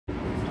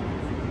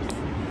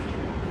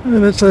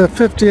And it's a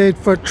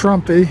 58-foot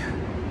Trumpy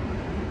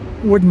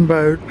wooden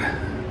boat.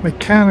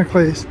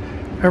 Mechanically,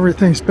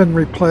 everything's been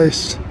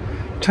replaced.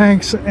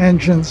 Tanks,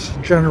 engines,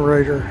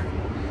 generator.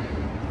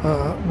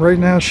 Right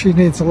now she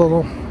needs a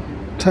little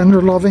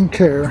tender loving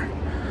care.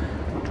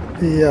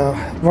 The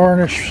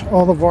varnish,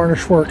 all the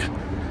varnish work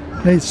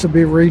needs to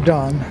be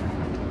redone.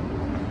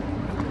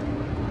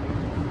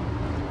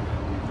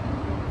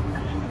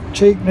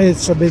 Cheek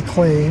needs to be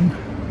clean.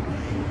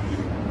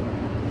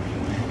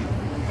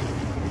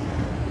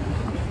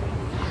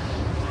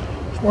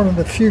 It's one of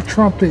the few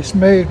Trumpies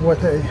made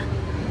with a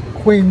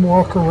queen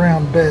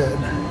walk-around bed.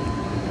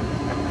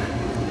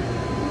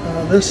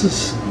 This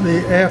is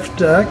the aft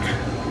deck.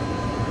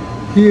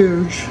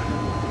 Huge.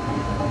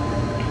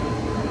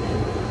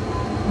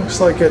 Looks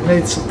like it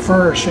needs some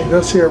furnishing.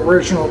 That's the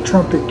original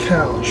Trumpy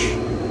couch.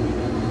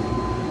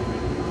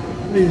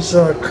 These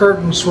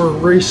curtains were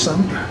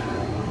recent.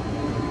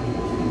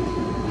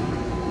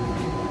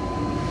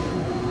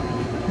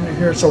 And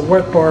here's a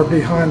wet bar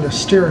behind the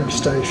steering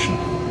station.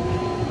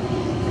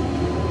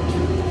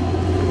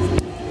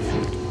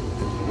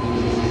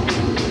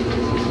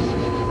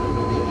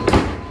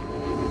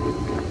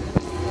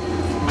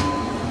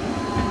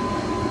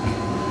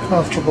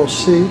 Comfortable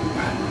seat.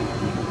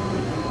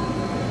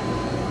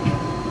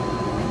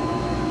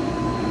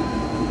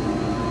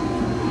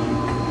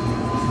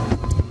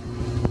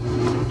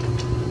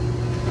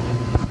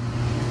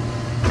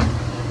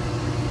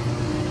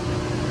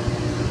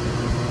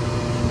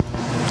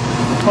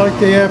 Like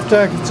the aft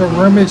deck, it's a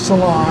roomy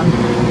salon.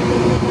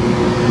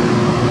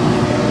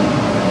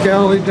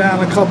 Galley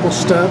down a couple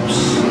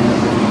steps.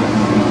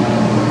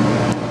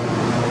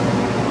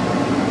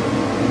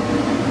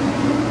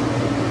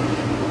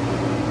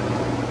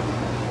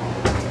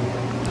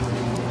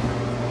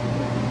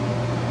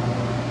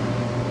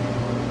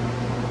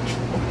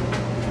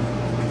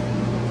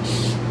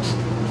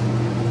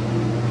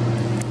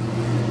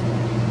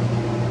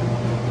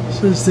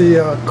 This is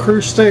the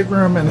crew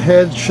stateroom and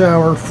head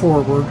shower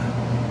forward.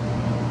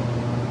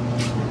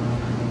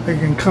 They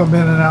can come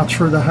in and out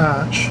through the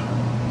hatch.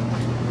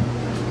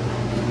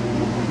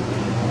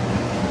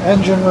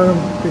 Engine room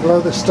below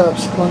the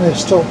steps, plenty of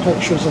still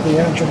pictures of the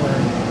engine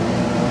room.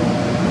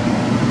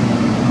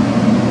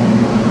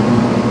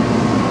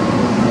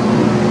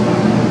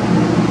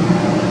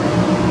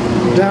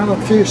 Down a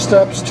few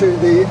steps to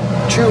the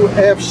two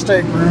aft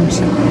staterooms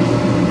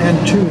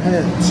and two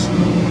heads.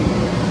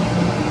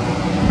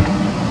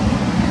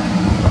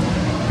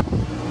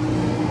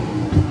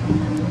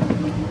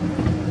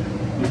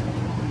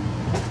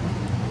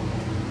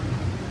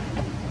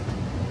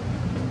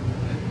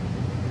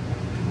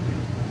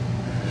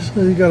 So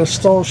you got a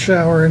stall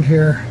shower in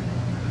here,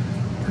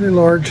 pretty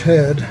large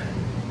head,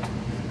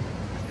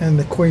 and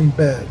the queen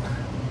bed.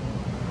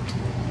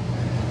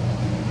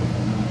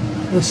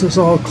 This is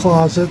all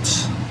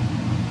closets.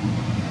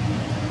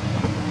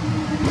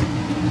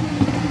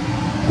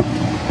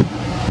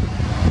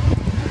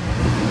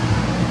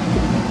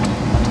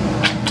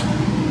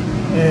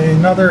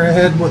 Another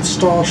head with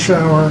stall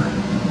shower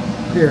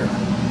here.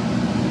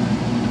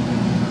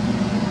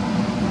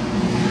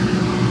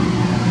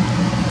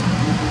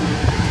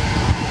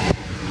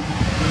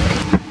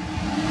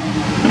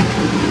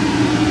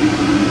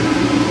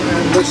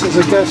 This is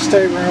a guest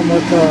stateroom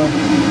with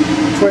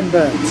twin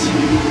beds.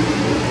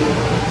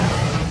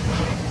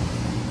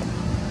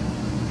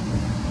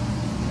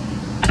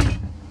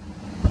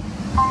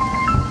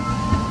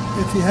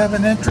 If you have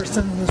an interest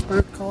in this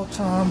boat, call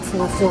Tom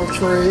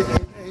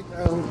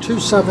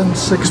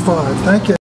 443-880-2765. Thank you.